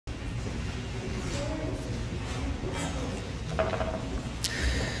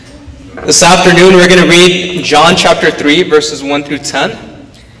This afternoon we're going to read John chapter 3 verses 1 through 10.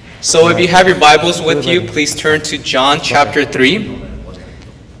 So if you have your Bibles with you, please turn to John chapter 3.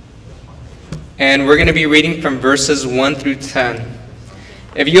 And we're going to be reading from verses 1 through 10.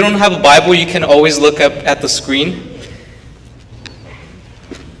 If you don't have a Bible, you can always look up at the screen.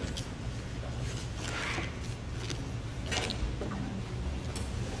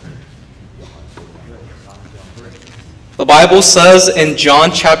 The Bible says in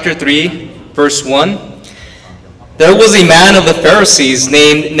John chapter 3, verse 1, "There was a man of the Pharisees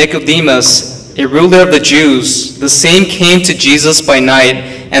named Nicodemus, a ruler of the Jews. The same came to Jesus by night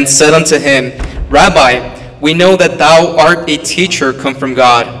and said unto him, Rabbi, we know that thou art a teacher come from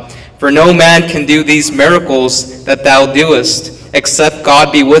God. For no man can do these miracles that thou doest, except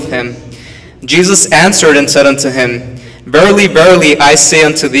God be with him. Jesus answered and said unto him, Verily, verily, I say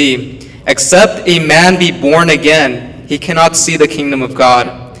unto thee, except a man be born again, he cannot see the kingdom of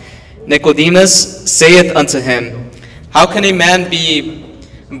God. Nicodemus saith unto him, How can a man be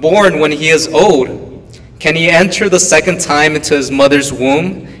born when he is old? Can he enter the second time into his mother's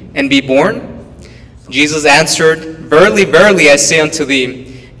womb and be born? Jesus answered, Verily, verily, I say unto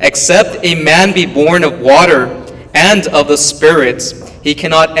thee, except a man be born of water and of the Spirit, he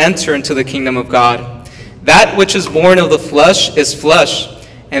cannot enter into the kingdom of God. That which is born of the flesh is flesh,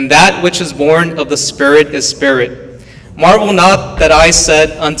 and that which is born of the Spirit is spirit. Marvel not that I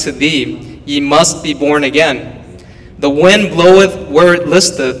said unto thee, Ye must be born again. The wind bloweth where it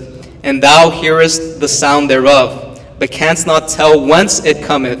listeth, and thou hearest the sound thereof, but canst not tell whence it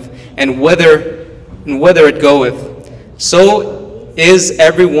cometh, and whither it goeth. So is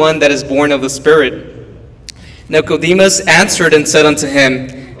every one that is born of the Spirit. Nicodemus answered and said unto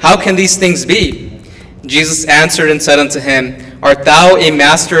him, How can these things be? Jesus answered and said unto him, Art thou a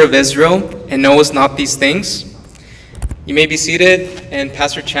master of Israel, and knowest not these things? You may be seated, and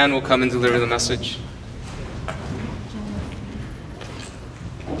Pastor Chan will come and deliver the message.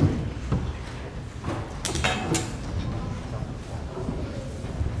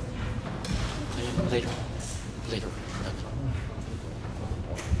 Later.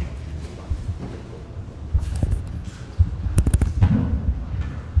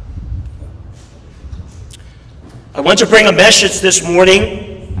 I want to bring a message this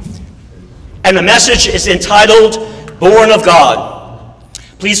morning, and the message is entitled, Born of God.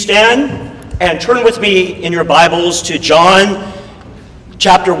 Please stand and turn with me in your Bibles to John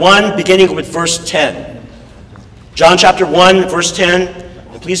chapter 1, beginning with verse 10. John chapter 1, verse 10.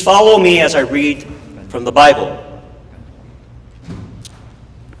 And please follow me as I read from the Bible.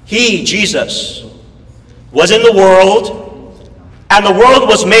 He, Jesus, was in the world, and the world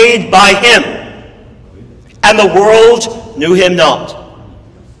was made by him, and the world knew him not.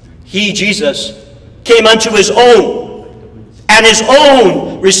 He, Jesus, came unto his own, and his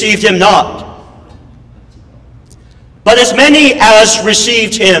own received him not. But as many as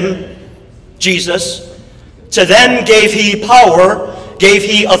received him, Jesus, to them gave he power, gave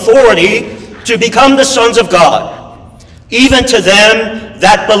he authority to become the sons of God, even to them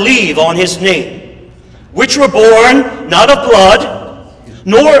that believe on his name, which were born not of blood,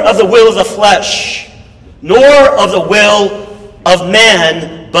 nor of the will of the flesh, nor of the will of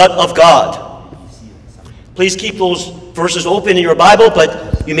man, but of God. Please keep those verses open in your Bible,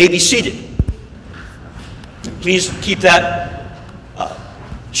 but you may be seated. Please keep that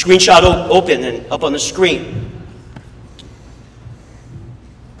screenshot open and up on the screen.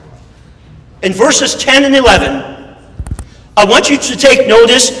 In verses 10 and 11, I want you to take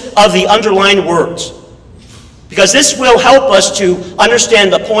notice of the underlined words, because this will help us to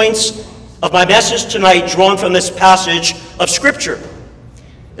understand the points of my message tonight drawn from this passage of Scripture.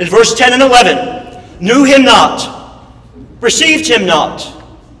 In verse 10 and 11, knew him not, received him not.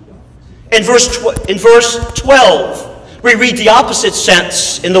 In verse 12, we read the opposite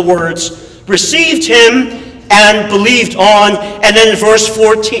sense in the words, received him and believed on. And then in verse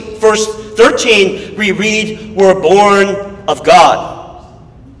 13, we read, were born of God.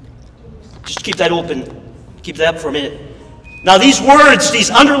 Just keep that open. Keep that up for a minute. Now these words, these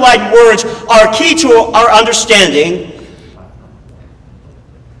underlined words, are key to our understanding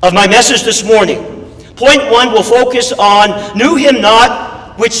of my message this morning. Point 1 will focus on knew him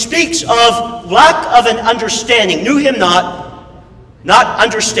not, which speaks of lack of an understanding. Knew him not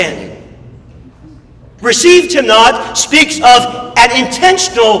understanding. Received him not speaks of an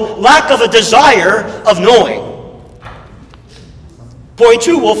intentional lack of a desire of knowing. Point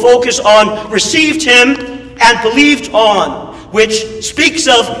 2 will focus on received him and believed on, which speaks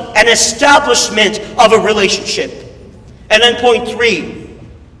of an establishment of a relationship. And then point 3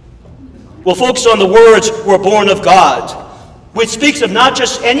 will focus on the words, were born of God, which speaks of not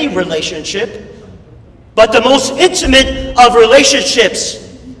just any relationship, but the most intimate of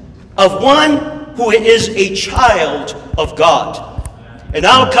relationships, of one who is a child of God. And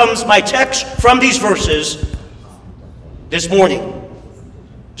now comes my text from these verses this morning.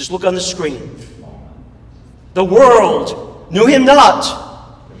 Just look on the screen. The world knew him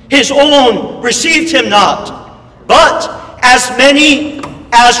not. His own received him not. But as many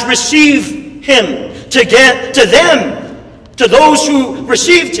as received him, to those who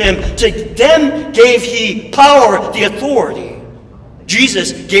received him, to them gave he power, the authority.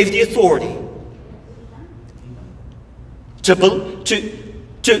 Jesus gave the authority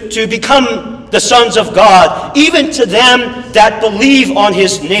to become the sons of God, even to them that believe on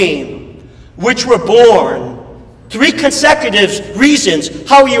his name, which were born. 3 consecutive reasons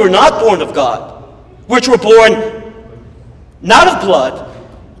how you are not born of God, which were born not of blood,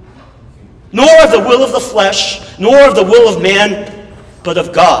 nor of the will of the flesh, nor of the will of man, but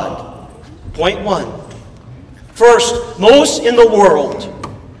of God. Point 1. First, most in the world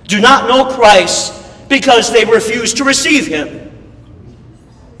do not know Christ because they refuse to receive him.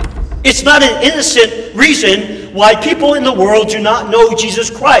 It's not an innocent reason why people in the world do not know Jesus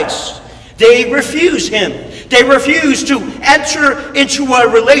Christ. They refuse him. They refuse to enter into a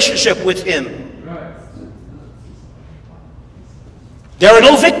relationship with him. There are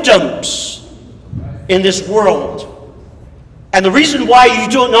no victims in this world. And the reason why you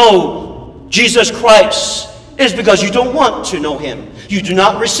don't know Jesus Christ is because you don't want to know him. You do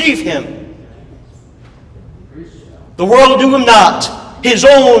not receive him. The world knew him not. His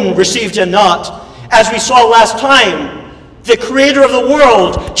own received him not. As we saw last time, the creator of the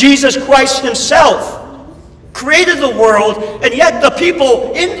world, Jesus Christ himself, created the world, and yet the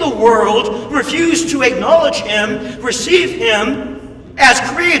people in the world refused to acknowledge him, receive him as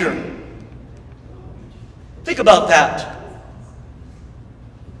creator. Think about that.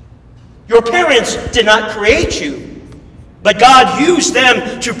 Your parents did not create you, but God used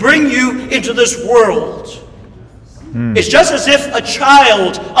them to bring you into this world. It's just as if a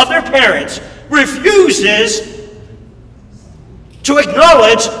child of their parents refuses to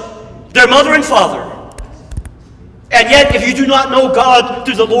acknowledge their mother and father. And yet, if you do not know God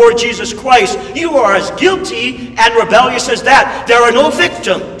through the Lord Jesus Christ, you are as guilty and rebellious as that. There are no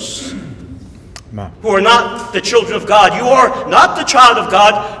victims who are not the children of God. You are not the child of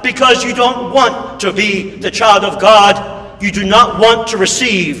God because you don't want to be the child of God. You do not want to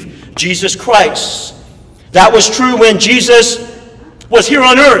receive Jesus Christ. That was true when Jesus was here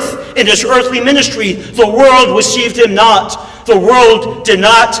on earth in his earthly ministry. The world received him not. The world did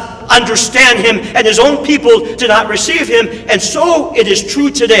not understand him, and his own people did not receive him. And so it is true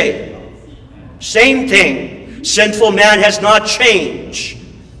today. Same thing. Sinful man has not changed.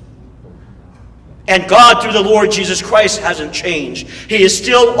 And God, through the Lord Jesus Christ, hasn't changed. He is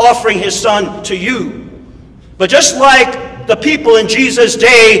still offering his Son to you. But just like the people in Jesus'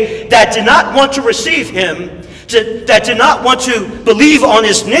 day that did not want to receive him, that did not want to believe on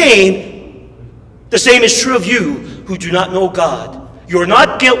his name, the same is true of you who do not know God. You're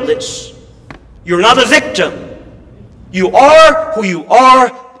not guiltless. You're not a victim. You are who you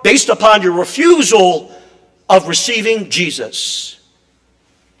are based upon your refusal of receiving Jesus.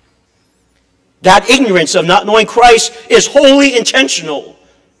 That ignorance of not knowing Christ is wholly intentional.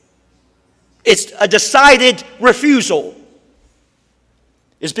 It's a decided refusal.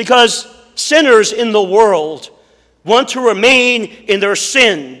 It's because sinners in the world want to remain in their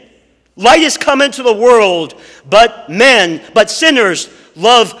sin. Light has come into the world, but sinners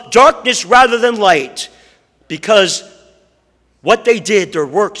love darkness rather than light because what they did, their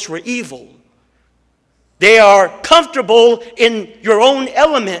works were evil. They are comfortable in your own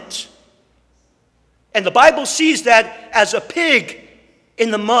element. And the Bible sees that as a pig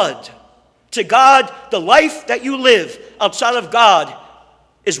in the mud. To God, the life that you live outside of God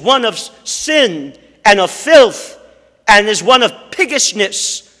is one of sin and of filth, and is one of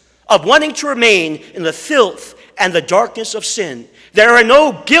piggishness, of wanting to remain in the filth and the darkness of sin. There are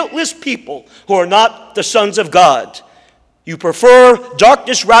no guiltless people who are not the sons of God. You prefer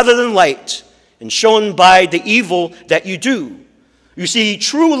darkness rather than light, and shown by the evil that you do. You see,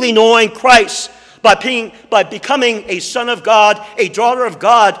 truly knowing Christ by becoming a son of God, a daughter of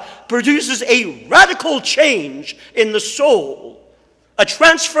God, produces a radical change in the soul. A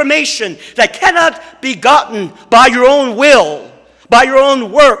transformation that cannot be gotten by your own will, by your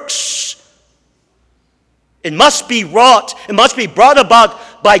own works. It must be wrought, it must be brought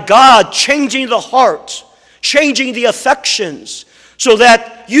about by God changing the heart, changing the affections, so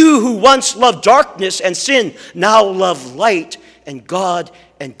that you who once loved darkness and sin now love light and God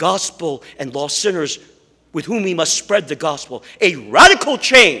and gospel and lost sinners with whom we must spread the gospel. A radical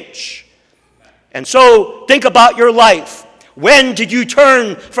change. And so think about your life. When did you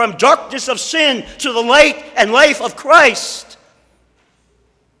turn from darkness of sin to the light and life of Christ?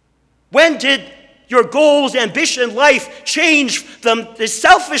 When did your goals, ambition, life change from the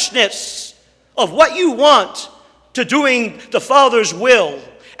selfishness of what you want to doing the Father's will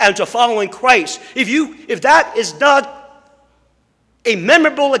and to following Christ? If that is not a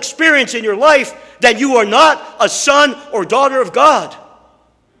memorable experience in your life, then you are not a son or daughter of God.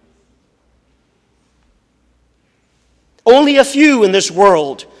 Only a few in this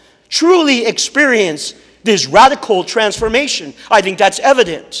world truly experience this radical transformation. I think that's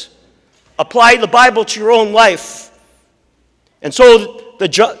evident. Apply the Bible to your own life. And so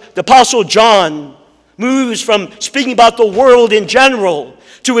the Apostle John moves from speaking about the world in general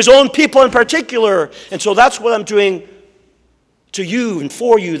to his own people in particular. And so that's what I'm doing to you and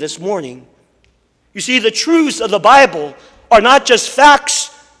for you this morning. You see, the truths of the Bible are not just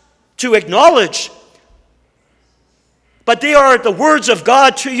facts to acknowledge, but they are the words of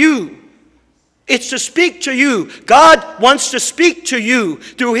God to you. It's to speak to you. God wants to speak to you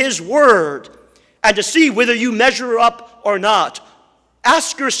through His Word and to see whether you measure up or not.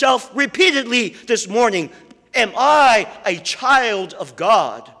 Ask yourself repeatedly this morning, am I a child of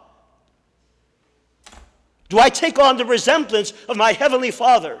God? Do I take on the resemblance of my Heavenly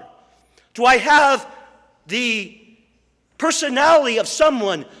Father? Do I have the personality of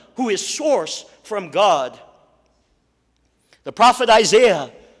someone who is sourced from God? The prophet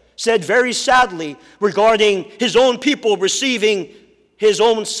Isaiah said very sadly regarding his own people receiving his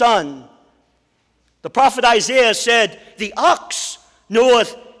own son. The prophet Isaiah said, the ox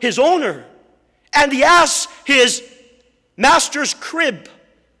knoweth his owner, and the ass his master's crib.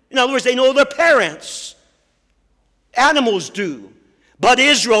 In other words, they know their parents. Animals do, but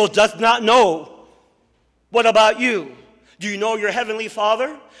Israel doth not know. What about you? Do you know your Heavenly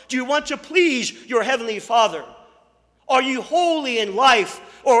Father? Do you want to please your Heavenly Father? Are you holy in life,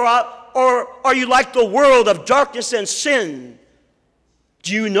 or are you like the world of darkness and sin?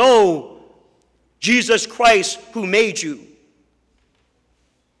 Do you know Jesus Christ who made you?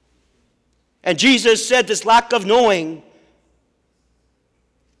 And Jesus said this lack of knowing,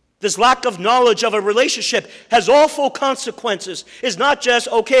 this lack of knowledge of a relationship has awful consequences. It's not just,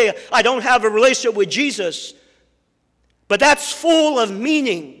 okay, I don't have a relationship with Jesus, but that's full of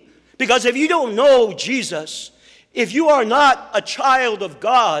meaning. Because if you don't know Jesus, if you are not a child of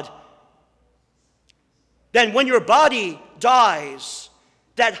God, then when your body dies,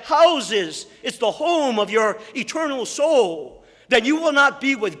 that houses, it's the home of your eternal soul, then you will not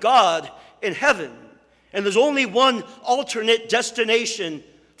be with God in heaven. And there's only one alternate destination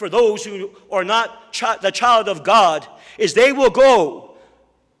for those who are not the child of God, is they will go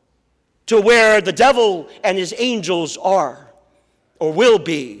to where the devil and his angels are, or will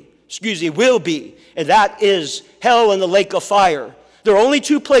be, and that is hell and the lake of fire. There are only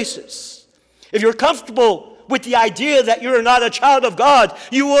two places. If you're comfortable with the idea that you're not a child of God,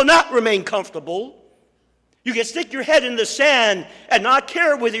 you will not remain comfortable. You can stick your head in the sand and not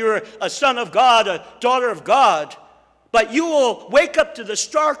care whether you're a son of God, a daughter of God, but you will wake up to the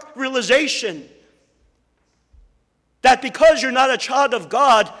stark realization that because you're not a child of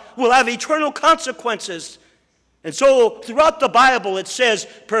God will have eternal consequences. And so throughout the Bible it says,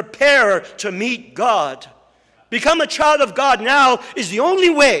 prepare to meet God. Become a child of God now is the only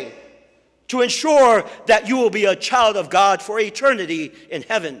way to ensure that you will be a child of God for eternity in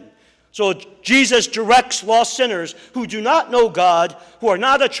heaven. So Jesus directs lost sinners who do not know God, who are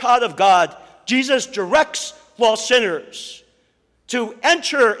not a child of God. Jesus directs lost sinners to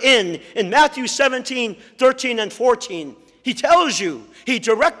enter in Matthew 17, 13, and 14. He tells you, he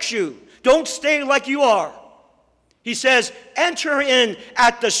directs you, don't stay like you are. He says, enter in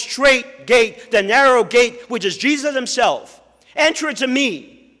at the straight gate, the narrow gate, which is Jesus himself. Enter into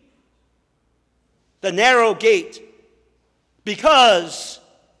me, the narrow gate, because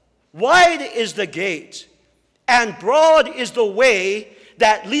wide is the gate, and broad is the way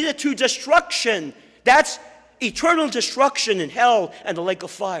that leadeth to destruction. That's eternal destruction in hell and the lake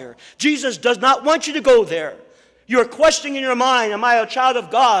of fire. Jesus does not want you to go there. You're questioning in your mind, am I a child of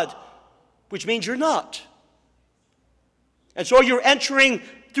God? Which means you're not. And so you're entering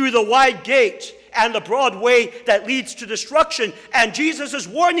through the wide gate and the broad way that leads to destruction. And Jesus is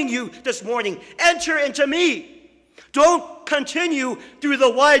warning you this morning, enter into me. Don't continue through the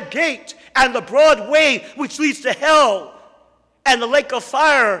wide gate and the broad way which leads to hell and the lake of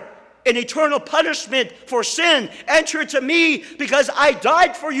fire and eternal punishment for sin. Enter into me because I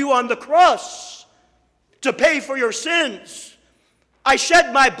died for you on the cross to pay for your sins. I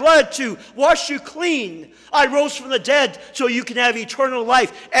shed my blood to wash you clean. I rose from the dead so you can have eternal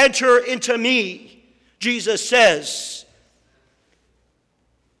life. Enter into me, Jesus says.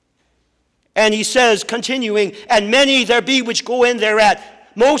 And he says, continuing, and many there be which go in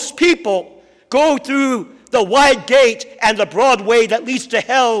thereat. Most people go through the wide gate and the broad way that leads to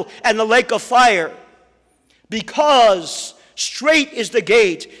hell and the lake of fire. Because straight is the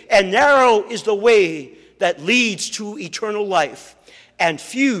gate and narrow is the way that leads to eternal life. And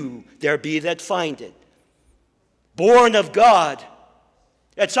few there be that find it. Born of God.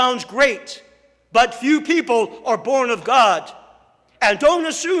 That sounds great, but few people are born of God. And don't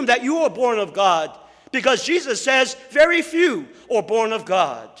assume that you are born of God, because Jesus says very few are born of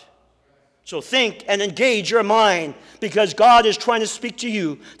God. So think and engage your mind, because God is trying to speak to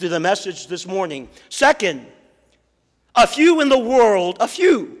you through the message this morning. Second, a few in the world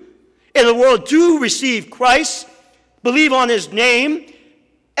do receive Christ, believe on his name,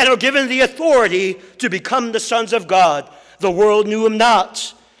 and are given the authority to become the sons of God. The world knew him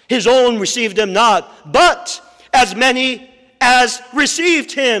not. His own received him not. But as many as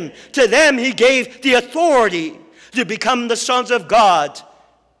received him, to them he gave the authority to become the sons of God,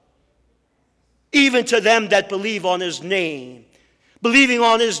 even to them that believe on his name. Believing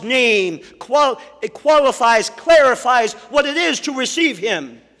on his name, it qualifies, clarifies what it is to receive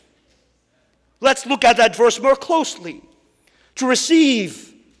him. Let's look at that verse more closely. To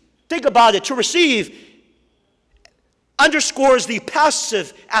receive, think about it, to receive underscores the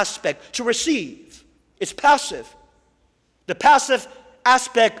passive aspect. To receive, it's passive. The passive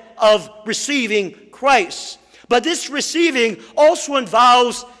aspect of receiving Christ. But this receiving also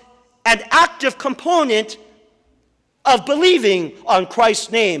involves an active component of believing on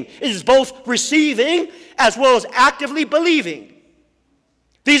Christ's name. It is both receiving as well as actively believing.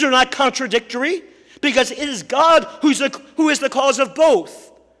 These are not contradictory, because it is God who is the cause of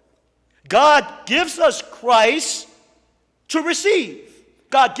both. God gives us Christ to receive.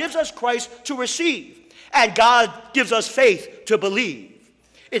 God gives us Christ to receive. And God gives us faith to believe.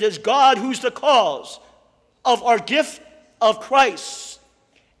 It is God who's the cause of our gift of Christ.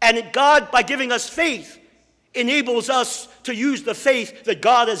 And God, by giving us faith, enables us to use the faith that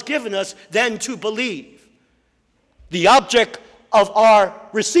God has given us then to believe. The object of our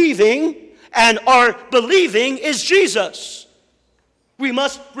receiving and our believing is Jesus. We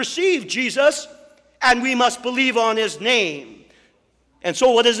must receive Jesus, and we must believe on his name. And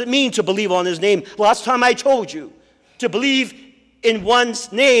so what does it mean to believe on his name? Last time I told you, to believe in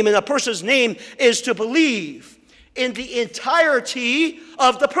one's name, in a person's name, is to believe in the entirety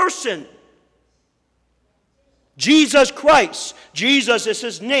of the person. Jesus Christ. Jesus is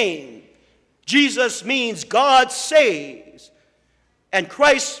his name. Jesus means God saves. And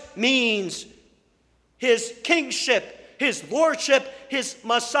Christ means his kingship, his lordship, his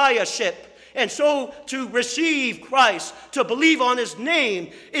messiahship. And so to receive Christ, to believe on his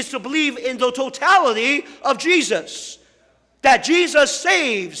name, is to believe in the totality of Jesus. That Jesus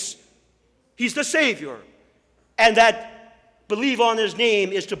saves, he's the Savior. And that believe on his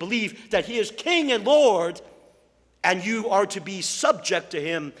name is to believe that he is King and Lord, and you are to be subject to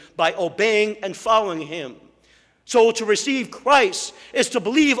him by obeying and following him. So to receive Christ is to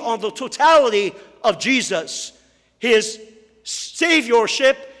believe on the totality of Jesus, his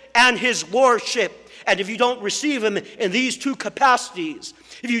Saviorship and his lordship. And if you don't receive him in these two capacities,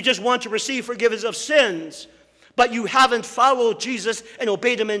 if you just want to receive forgiveness of sins, but you haven't followed Jesus and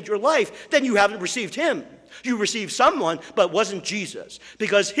obeyed him in your life, then you haven't received him. You received someone, but it wasn't Jesus.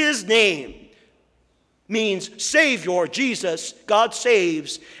 Because his name means Savior, Jesus, God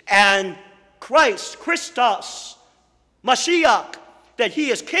saves, and Christ, Christos, Mashiach, that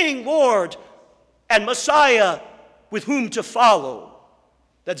he is King, Lord, and Messiah with whom to follow.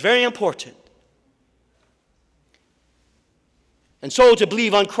 That's very important. And so to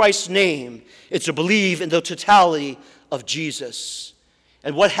believe on Christ's name is to believe in the totality of Jesus.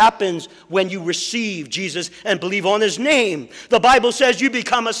 And what happens when you receive Jesus and believe on his name? The Bible says you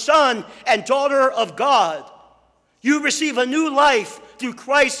become a son and daughter of God. You receive a new life through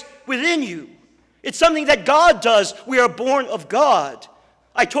Christ within you. It's something that God does. We are born of God.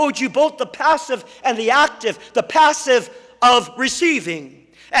 I told you both the passive and the active. The passive of receiving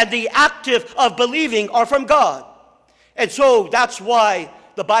and the active of believing are from God. And so that's why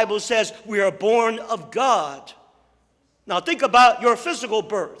the Bible says we are born of God. Now think about your physical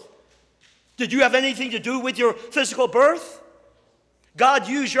birth. Did you have anything to do with your physical birth? God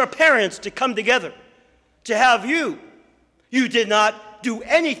used your parents to come together, to have you. You did not do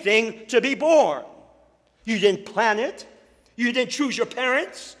anything to be born. You didn't plan it. You didn't choose your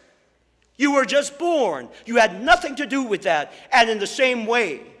parents. You were just born. You had nothing to do with that. And in the same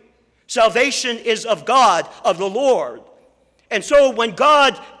way, salvation is of God, of the Lord. And so when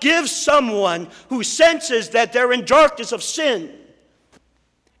God gives someone who senses that they're in darkness of sin,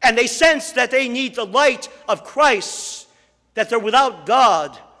 and they sense that they need the light of Christ, that they're without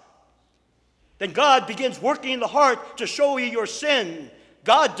God, then God begins working in the heart to show you your sin.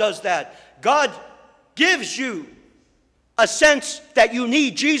 God does that. God gives you a sense that you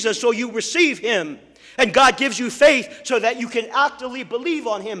need Jesus, so you receive him. And God gives you faith so that you can actively believe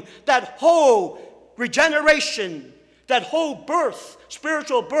on him. That whole regeneration, that whole birth,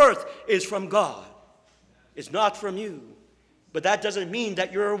 spiritual birth, is from God. It's not from you. But that doesn't mean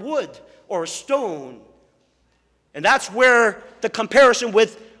that you're a wood or a stone. And that's where the comparison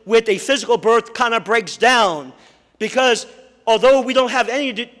with a physical birth kind of breaks down. Because although we don't have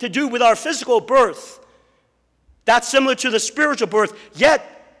anything to do with our physical birth, that's similar to the spiritual birth. Yet,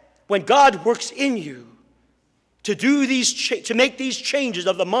 when God works in you to do to make these changes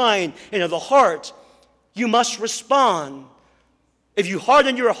of the mind and of the heart, you must respond. If you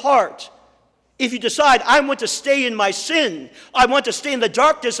harden your heart, if you decide, I want to stay in my sin, I want to stay in the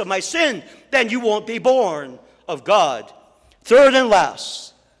darkness of my sin, then you won't be born of God. Third and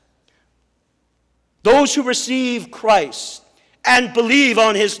last, those who receive Christ and believe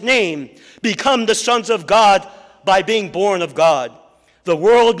on his name become the sons of God by being born of God. The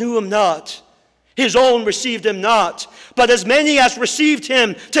world knew him not. His own received him not. But as many as received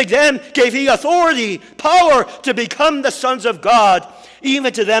him, to them gave he authority, power to become the sons of God,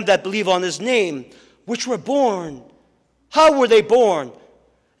 even to them that believe on his name, which were born. How were they born?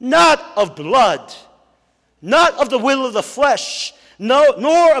 Not of blood, not of the will of the flesh,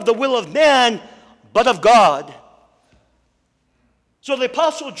 nor of the will of man, but of God. So the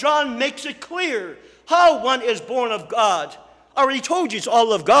Apostle John makes it clear how one is born of God. I already told you it's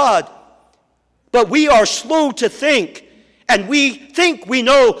all of God. But we are slow to think, and we think we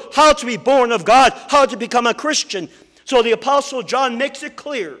know how to be born of God, how to become a Christian. So the Apostle John makes it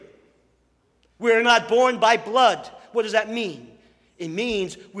clear. We're not born by blood. What does that mean? It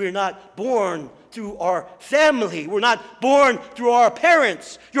means we're not born through our family. We're not born through our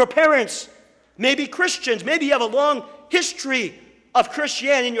parents. Your parents may be Christians. Maybe you have a long history of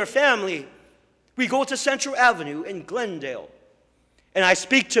Christianity in your family. We go to Central Avenue in Glendale, and I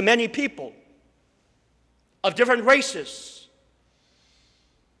speak to many people of different races.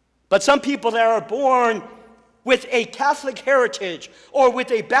 But some people that are born with a Catholic heritage or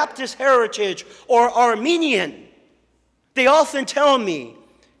with a Baptist heritage or Armenian, they often tell me,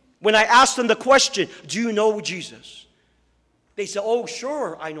 when I ask them the question, do you know Jesus? They say, oh,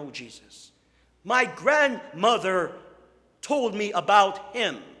 sure, I know Jesus. My grandmother told me about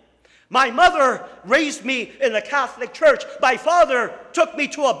him. My mother raised me in the Catholic Church. My father took me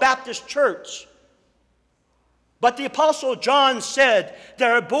to a Baptist church. But the Apostle John said, they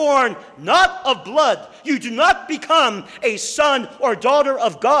are born not of blood. You do not become a son or daughter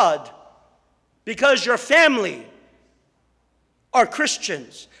of God because your family are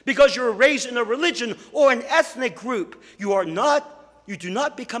Christians, because you're raised in a religion or an ethnic group. You do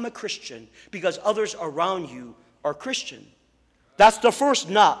not become a Christian because others around you are Christian. That's the first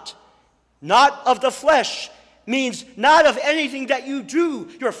not. Not of the flesh means not of anything that you do.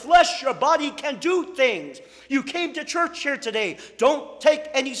 Your flesh, your body can do things. You came to church here today. Don't take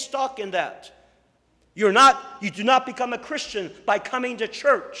any stock in that. You do not become a Christian by coming to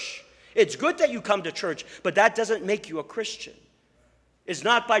church. It's good that you come to church, but that doesn't make you a Christian. It's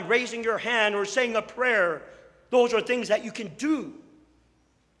not by raising your hand or saying a prayer. Those are things that you can do.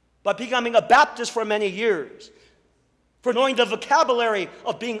 But becoming a Baptist for many years, for knowing the vocabulary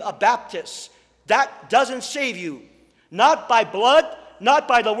of being a Baptist, that doesn't save you. Not by blood, not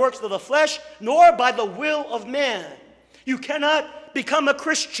by the works of the flesh, nor by the will of man. You cannot become a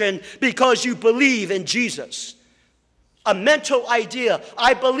Christian because you believe in Jesus. A mental idea.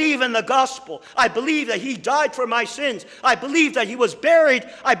 I believe in the gospel. I believe that he died for my sins. I believe that he was buried.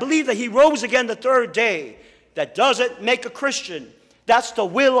 I believe that he rose again the third day. That doesn't make a Christian. That's the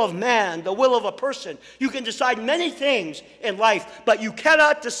will of man, the will of a person. You can decide many things in life, but you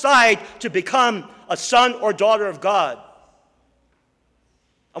cannot decide to become a son or daughter of God.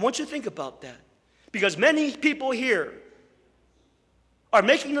 I want you to think about that. Because many people here are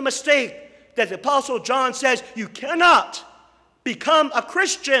making the mistake that the Apostle John says you cannot become a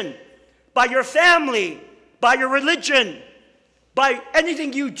Christian by your family, by your religion, by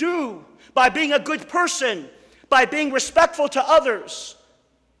anything you do, by being a good person, by being respectful to others,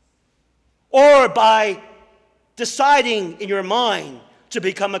 or by deciding in your mind to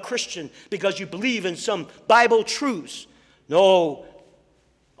become a Christian because you believe in some Bible truths. No,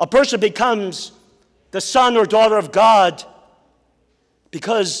 A person becomes the son or daughter of God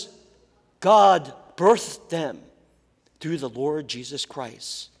because God birthed them through the Lord Jesus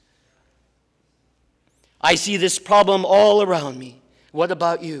Christ. I see this problem all around me. What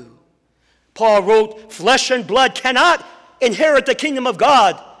about you? Paul wrote, flesh and blood cannot inherit the kingdom of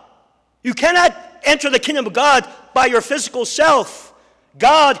God. You cannot enter the kingdom of God by your physical self.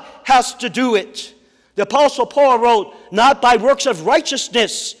 God has to do it. The Apostle Paul wrote, not by works of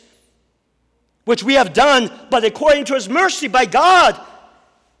righteousness, which we have done, but according to his mercy by God,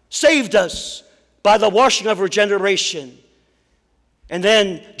 saved us by the washing of regeneration. And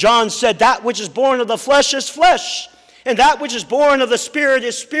then John said, that which is born of the flesh is flesh, and that which is born of the Spirit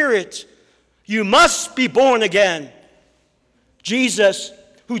is spirit. You must be born again. Jesus,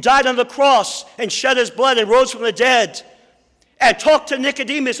 who died on the cross and shed his blood and rose from the dead, and talked to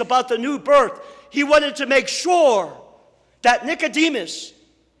Nicodemus about the new birth, he wanted to make sure that Nicodemus,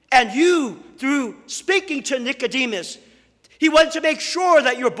 and you, through speaking to Nicodemus, he wanted to make sure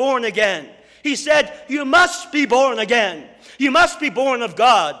that you're born again. He said, you must be born again. You must be born of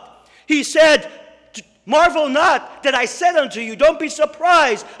God. He said, marvel not that I said unto you, don't be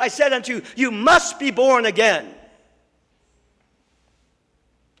surprised, I said unto you, you must be born again.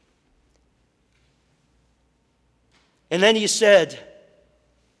 And then he said,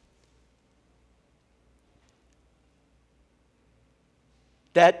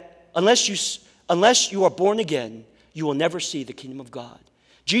 that unless you are born again, you will never see the kingdom of God.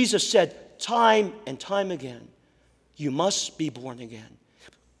 Jesus said time and time again, you must be born again.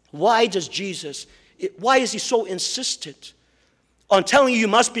 Why is he so insistent on telling you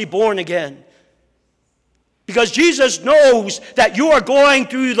must be born again? Because Jesus knows that you are going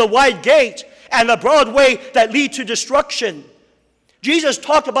through the wide gate and the broad way that lead to destruction. Jesus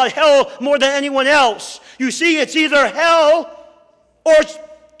talked about hell more than anyone else. You see, it's either hell or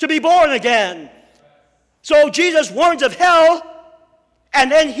to be born again. So Jesus warns of hell,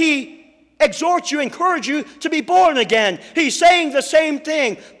 and then he exhorts you, encourages you to be born again. He's saying the same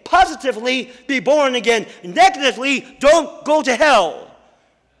thing. Positively, be born again. Negatively, don't go to hell.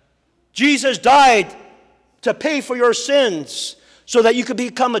 Jesus died to pay for your sins so that you could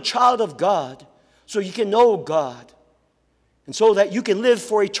become a child of God, so you can know God, and so that you can live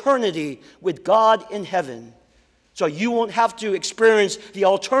for eternity with God in heaven. So you won't have to experience the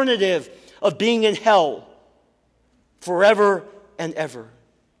alternative of being in hell forever and ever.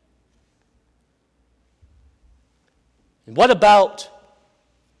 And what about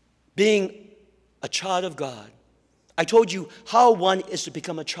being a child of God? I told you how one is to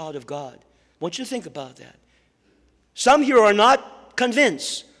become a child of God. I want you to think about that. Some here are not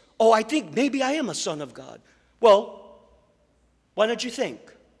convinced. Oh, I think maybe I am a son of God. Well, why don't you think?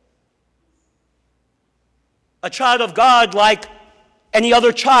 A child of God, like any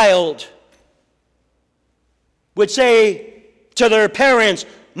other child, would say to their parents,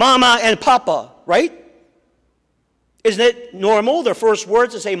 Mama and Papa, right? Isn't it normal, their first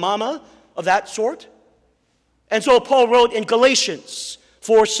words to say Mama, of that sort? And so Paul wrote in Galatians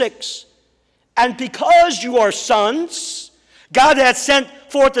 4:6, and because you are sons, God hath sent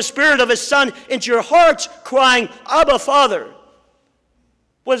forth the Spirit of his Son into your hearts, crying, Abba, Father.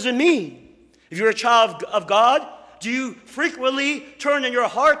 What does it mean? If you're a child of God, do you frequently turn in your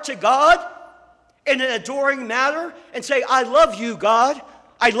heart to God in an adoring manner and say, I love you, God.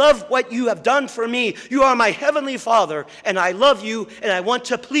 I love what you have done for me. You are my heavenly Father, and I love you, and I want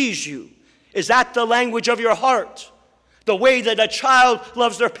to please you. Is that the language of your heart? The way that a child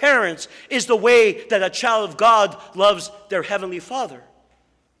loves their parents is the way that a child of God loves their heavenly Father.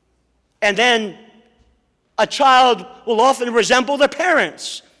 And then a child will often resemble their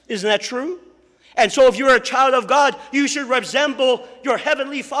parents. Isn't that true? And so if you're a child of God, you should resemble your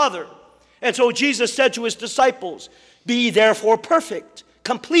heavenly Father. And so Jesus said to his disciples, be therefore perfect,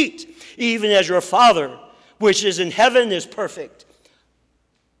 complete, even as your Father, which is in heaven, is perfect.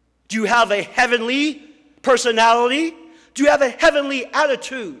 Do you have a heavenly personality? Do you have a heavenly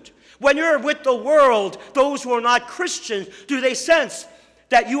attitude? When you're with the world, those who are not Christians, do they sense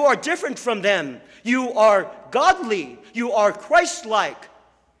that you are different from them? You are godly. You are Christ-like.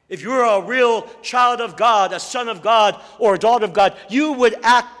 If you're a real child of God, a son of God, or a daughter of God, you would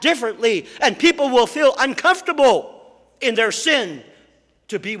act differently, and people will feel uncomfortable in their sin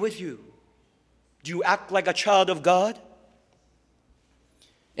to be with you. Do you act like a child of God?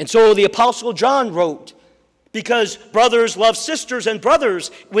 And so the Apostle John wrote, because brothers love sisters and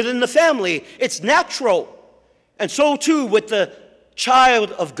brothers within the family, it's natural. And so too with the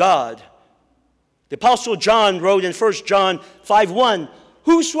child of God. The Apostle John wrote in 1 John 5:1,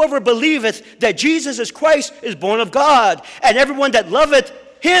 whosoever believeth that Jesus is Christ is born of God, and everyone that loveth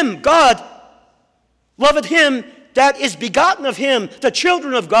him, God, loveth him that is begotten of him, the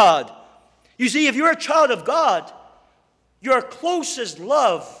children of God. You see, if you're a child of God, your closest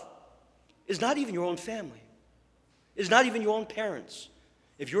love is not even your own family. It's not even your own parents.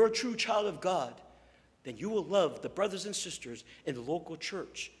 If you're a true child of God, then you will love the brothers and sisters in the local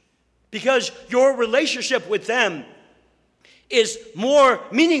church, because your relationship with them is more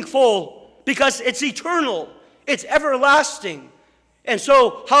meaningful, because it's eternal, it's everlasting. And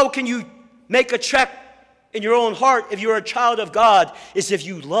so how can you make a check in your own heart if you're a child of God? Is if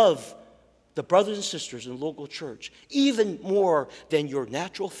you love the brothers and sisters in the local church even more than your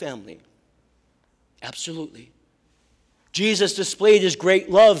natural family. Absolutely. Jesus displayed his great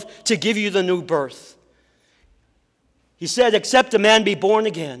love to give you the new birth. He said, except a man be born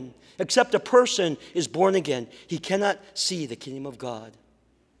again, except a person is born again, he cannot see the kingdom of God.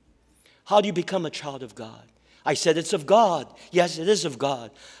 How do you become a child of God? I said it's of God. Yes, it is of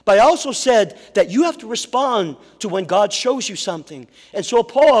God. But I also said that you have to respond to when God shows you something. And so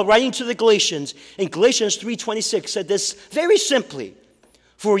Paul, writing to the Galatians, in Galatians 3:26, said this very simply: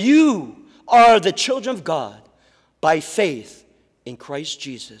 for you are the children of God by faith in Christ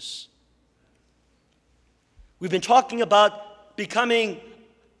Jesus. We've been talking about becoming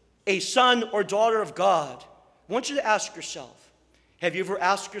a son or daughter of God. I want you to ask yourself, have you ever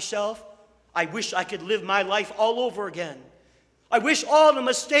asked yourself, I wish I could live my life all over again. I wish all the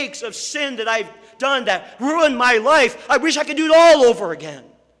mistakes of sin that I've done that ruined my life, I wish I could do it all over again.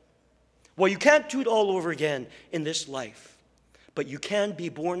 Well, you can't do it all over again in this life, but you can be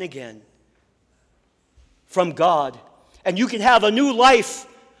born again from God, and you can have a new life,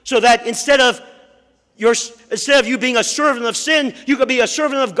 so that instead of you being a servant of sin, you can be a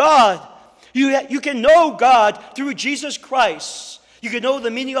servant of God. You can know God through Jesus Christ. You can know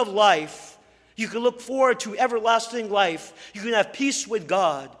the meaning of life. You can look forward to everlasting life. You can have peace with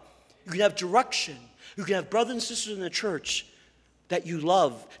God. You can have direction. You can have brothers and sisters in the church that you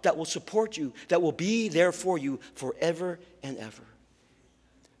love, that will support you, that will be there for you forever and ever.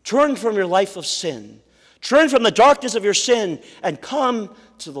 Turn from your life of sin. Turn from the darkness of your sin and come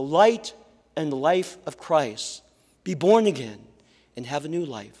to the light and the life of Christ. Be born again and have a new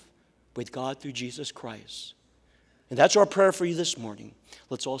life with God through Jesus Christ. And that's our prayer for you this morning.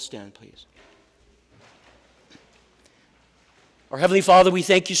 Let's all stand, please. Our Heavenly Father, we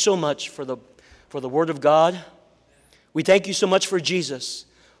thank you so much for the Word of God. We thank you so much for Jesus,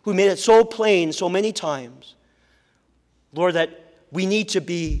 who made it so plain so many times, Lord, that we need to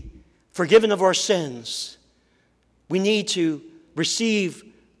be forgiven of our sins. We need to receive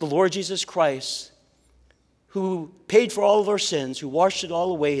the Lord Jesus Christ, who paid for all of our sins, who washed it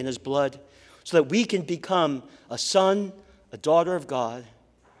all away in his blood, so that we can become a son, a daughter of God.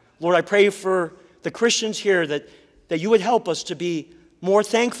 Lord, I pray for the Christians here that you would help us to be more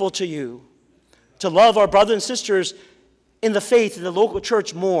thankful to you, to love our brothers and sisters in the faith in the local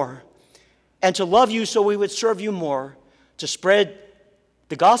church more, and to love you so we would serve you more, to spread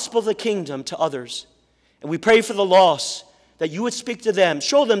the gospel of the kingdom to others. And we pray for the lost, that you would speak to them,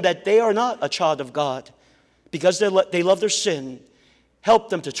 show them that they are not a child of God because they love their sin. Help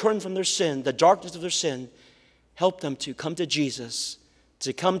them to turn from their sin, the darkness of their sin. Help them to come to Jesus,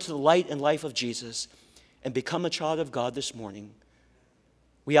 to come to the light and life of Jesus, and become a child of God this morning.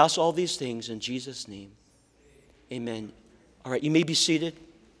 We ask all these things in Jesus' name. Amen. All right, you may be seated.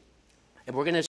 And we're going to